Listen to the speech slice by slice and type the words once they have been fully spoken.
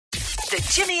The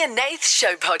Jimmy and Nath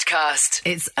Show podcast.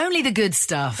 It's only the good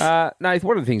stuff. Nath,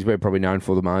 one of the things we're probably known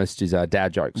for the most is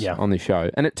dad jokes Yeah. on this show.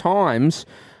 And at times,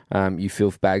 you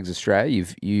filth bags Australia,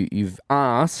 you've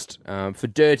asked for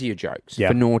dirtier jokes, Yeah.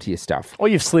 for naughtier stuff. Or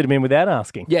you've slid him in without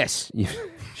asking. Yes.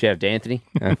 Shout out to Anthony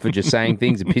for just saying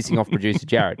things and pissing off producer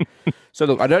Jared. So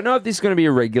look, I don't know if this is going to be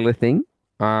a regular thing,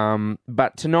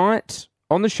 but tonight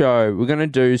on the show, we're going to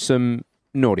do some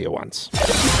naughtier ones.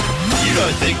 You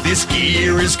don't think this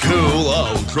gear is cool?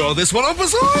 I'll try this one on for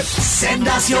size. Send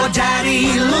us your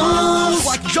daddy looks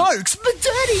like jokes, but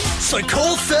dirty. So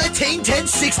call 13 10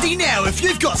 60 now if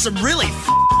you've got some really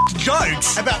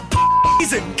jokes about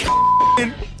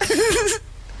and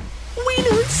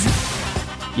wieners.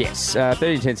 Yes,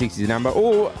 301060 is the number.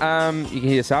 Or you can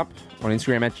hit us up on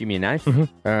Instagram at Jimmy and Nath.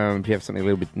 If you have something a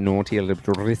little bit naughty, a little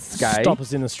bit risque. Stop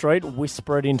us in the street,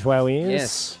 whisper it into our ears.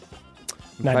 Yes.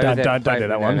 No, Play don't with that- do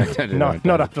that one. no, don't do that.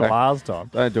 Not after last time.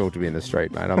 Don't talk to me in the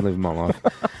street, mate. I'm living my life.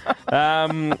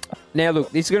 Now, look,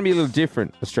 this is going to be a little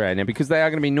different, Australia. Now, because they are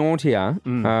going to be naughtier,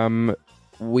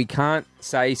 we can't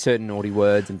say certain naughty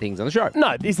words and things on the show.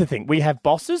 No, here's the thing. We have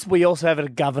bosses. We also have a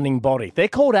governing body. They're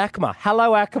called ACMA.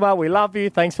 Hello, ACMA. We love you.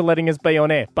 Thanks for letting us be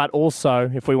on air. But also,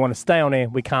 if we want to stay on air,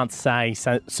 we can't say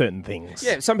certain things.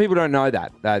 Yeah, some people don't know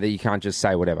that you can't just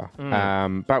say whatever.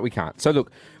 But we can't. So,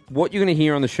 look, what you're going to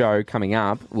hear on the show coming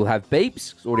up, we'll have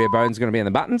beeps. Audio Bone's going to be on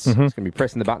the buttons. It's going to be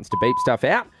pressing the buttons to beep stuff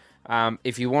out.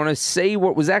 If you want to see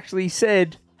what was actually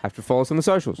said, have to follow us on the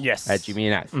socials. Yes. At Jimmy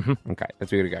and Nath. Okay,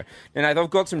 that's where we're going to go. Now, Nath, I've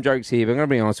got some jokes here, but I'm going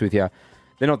to be honest with you.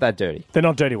 They're not that dirty. They're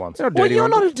not dirty ones. They're not dirty you're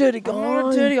ones. not a dirty guy. I'm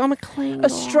not dirty. I'm a clean guy.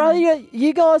 Australia,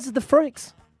 you guys are the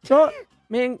freaks. Right?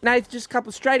 Man, Nath, just a couple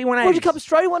of straighty 180s. What'd you couple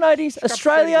straight 180s?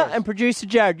 Australia straight and producer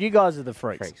Jared, you guys are the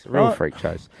freaks. Real right? freak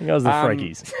shows. You guys are the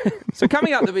freakies. So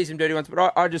coming up, there'll be some dirty ones,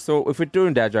 but I just thought if we're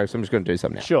doing dad jokes, I'm just going to do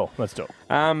something now. Sure, let's do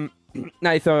it.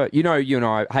 Nath, you know you and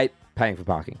I hate paying for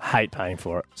parking. Hate paying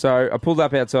for it. So I pulled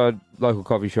up outside local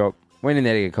coffee shop, went in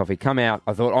there to get coffee, come out.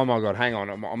 I thought, oh my God, hang on,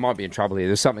 I might be in trouble here.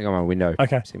 There's something on my window.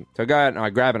 Okay. So I go out and I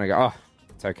grab it and I go, oh,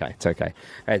 it's okay.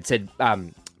 It said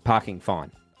parking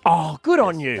fine. Oh, good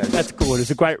on you. That's good. It's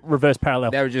a great reverse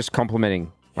parallel. They were just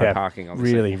complimenting my parking,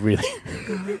 obviously. Really,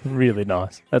 really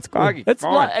nice. That's good. Parking, It's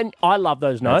fine. like, and I love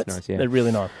those notes. nice, yeah. They're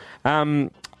really nice.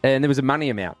 And there was a money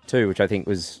amount too, which I think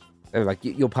was like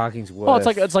your parking's worth.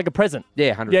 Oh, it's like a present.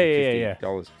 Yeah,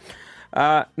 $150.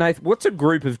 Nath, what's a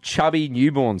group of chubby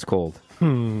newborns called?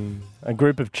 A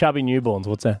group of chubby newborns.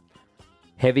 What's that?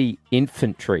 Heavy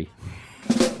infantry.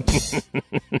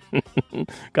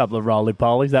 Couple of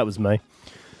roly-polies. That was me.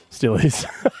 Still is.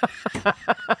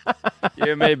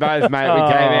 You and me both, mate. We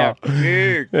came out.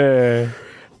 Yeah.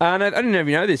 And I didn't know if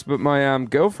you know this, but my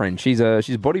girlfriend, she's a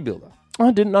bodybuilder.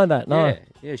 I didn't know that. No.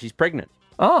 Yeah, she's pregnant.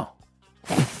 Oh.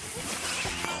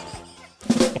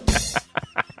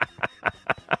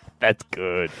 That's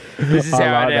good. This is how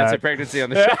I like announce that. a pregnancy on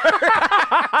the show.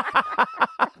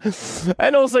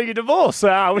 And also your divorce,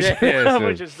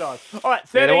 which is nice. All right,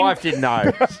 13. The wife didn't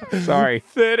know. Sorry.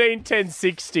 13 10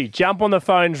 60. Jump on the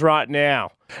phones right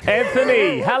now.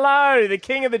 Anthony, hello, the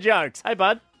king of the jokes. Hey,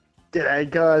 bud. G'day,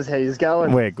 guys. How's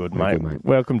going? We're good, mate. good, mate.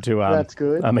 Welcome to... That's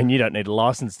good. I mean, you don't need a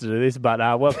license to do this, but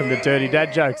welcome to Dirty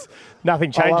Dad Jokes.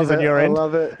 Nothing changes on your end. I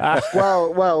love it.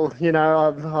 Well, you know,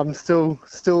 I'm still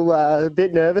a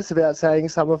bit nervous about saying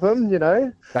some of them, you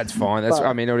know. That's fine. But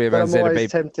I mean, all I'm said to always beep.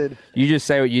 tempted. You just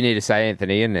say what you need to say,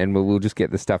 Anthony, and we'll just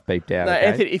get the stuff beeped out. No, okay?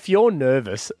 Anthony, if you're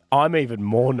nervous, I'm even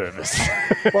more nervous.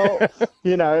 Well,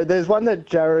 you know, there's one that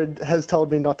Jared has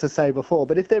told me not to say before,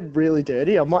 but if they're really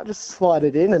dirty, I might just slide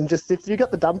it in and just, if you got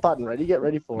the dump button ready, get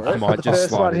ready for it. I might the just first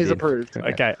slide one it he's in. approved.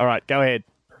 Okay, all right, go ahead.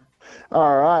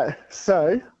 All right.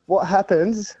 So, what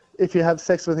happens if you have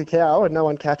sex with a cow and no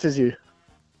one catches you?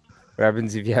 What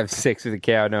happens if you have sex with a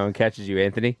cow and no one catches you,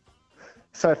 Anthony?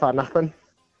 So far, nothing.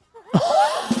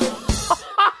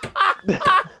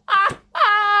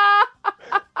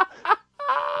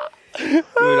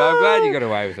 Good. I'm glad you got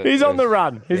away with it. He's on the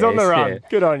run. He's on the Yes, run. yeah.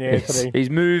 Good on you, Anthony. He's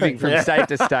moving from state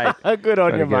to state. Good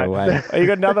on you, Trying to get away. mate. You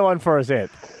got another one for us, Ed?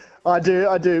 I do,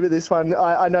 but this one,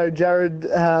 I know Jared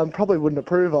probably wouldn't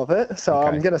approve of it, so Okay.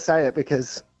 I'm going to say it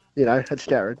because, you know, it's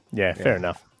Jared. Yeah, fair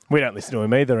enough. We don't listen to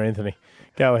him either, Anthony.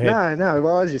 Go ahead. No,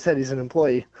 well, as you said, he's an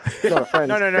employee, not a friend.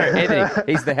 No,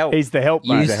 Anthony. He's the help. He's the help,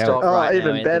 mate. the help. Oh, right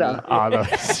even now, better. Oh, no,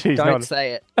 he's Don't not.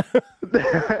 say it.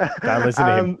 Don't listen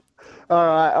to him. All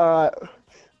right.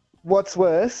 What's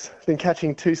worse than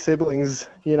catching two siblings,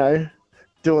 you know,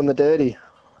 doing the dirty?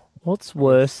 What's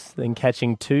worse than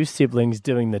catching two siblings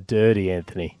doing the dirty,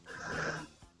 Anthony?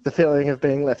 The feeling of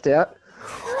being left out.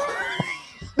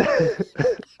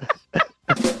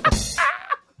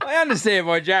 I understand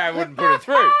why Jared wouldn't put it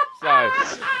through. So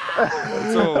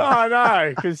that's all. Oh,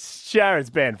 no, because Jared's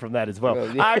banned from that as well.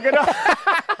 Good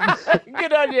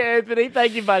on you, Anthony.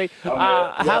 Thank you, buddy.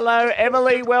 Hello,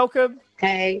 Emily. Welcome.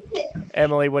 Hey.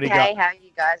 Emily, what do you Hey, got? how are you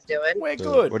guys doing? We're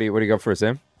good. What do you got for us,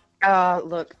 Em?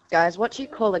 Look, guys, what do you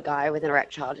call a guy with an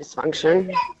erectile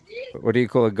dysfunction? What do you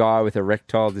call a guy with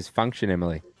erectile dysfunction,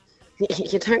 Emily?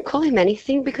 You don't call him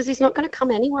anything because he's not going to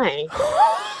come anyway.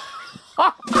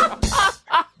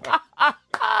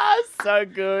 So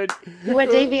good. We're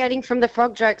deviating from the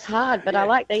frog jokes hard, but I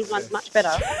like these ones much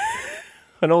better.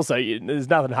 And also, there's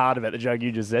nothing hard about the joke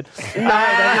you just said. No,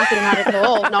 there's nothing hard at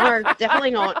all. No,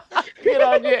 definitely not. Good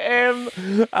on you, Em.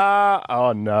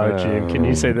 Oh, no, Jim. Can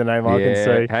you see the name I can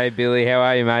see? Hey, Billy, how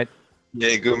are you, mate?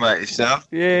 Yeah, good, mate. Yourself?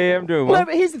 Yeah, I'm doing No, well.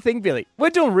 but here's the thing, Billy. We're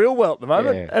doing real well at the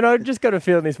moment, Yeah. and I've just got a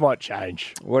feeling this might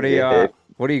change. What do you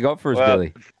got for us, Well,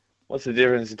 Billy? What's the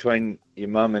difference between your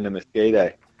mum and a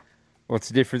mosquito? What's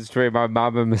the difference between my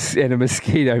mum and a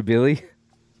mosquito, Billy?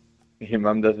 Your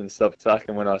mum doesn't stop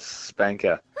sucking when I spank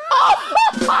her.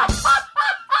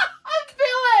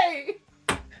 Billy!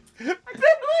 Billy!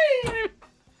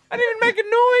 I didn't even make a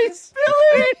noise.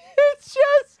 Billy! It's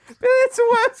just... Billy, it's the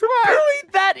worst one. Billy,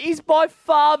 that is by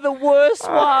far the worst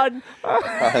one.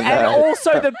 And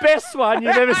also the best one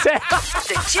you've ever said.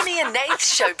 The Jimmy and Nath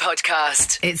Show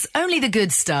Podcast. It's only the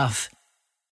good stuff.